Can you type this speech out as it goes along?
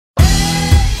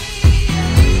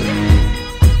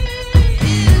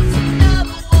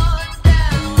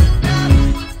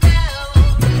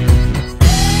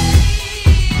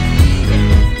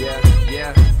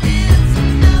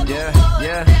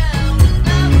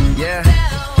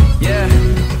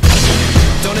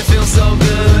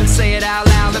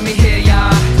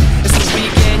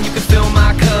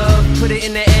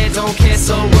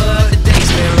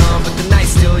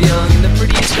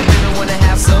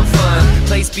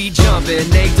feet jumping,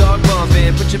 Nate Dogg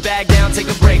bumping. Put your bag down, take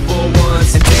a break for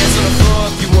once, and dance on the floor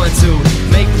if you want to.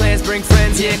 Make plans, bring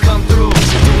friends, yeah, come through.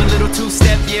 Do a little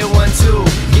two-step, yeah, 1, 2.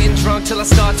 Getting drunk till I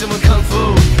start doing kung fu.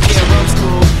 Yeah, rum's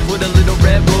cool, with a little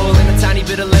Red Bull and a tiny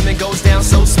bit of lemon goes down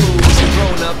so smooth. I'm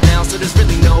grown up now, so there's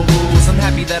really no rules. I'm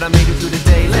happy that I made it through the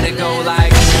day, let it go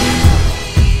like.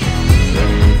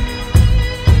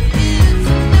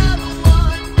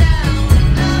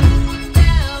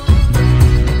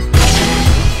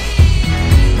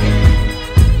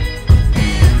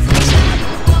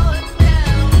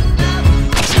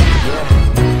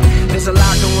 There's a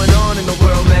lot going on in the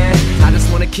world, man. I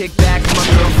just wanna kick back with my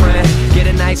girlfriend, get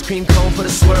an ice cream cone for the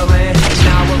swirling,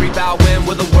 not worry about when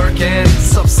will the work end.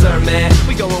 It's absurd, man,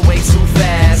 we going way too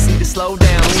fast. Need to slow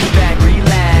down, lean back,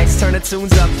 relax, turn the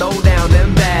tunes up, throw down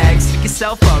them bags. Pick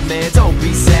yourself up, man, don't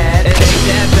be sad. It ain't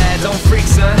that bad, don't freak,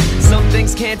 son. Some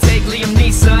things can't take Liam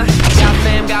Neeson. Got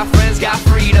fam, got friends, got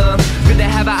freedom. Good to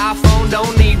have an iPhone,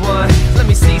 don't need one. Let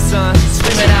me see, son,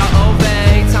 scream it out,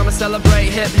 obey. Time to celebrate,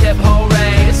 hip hip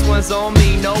hooray. This one's on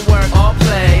me, no work, all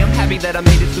play. I'm happy that I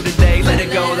made it through the day, let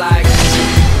it go like.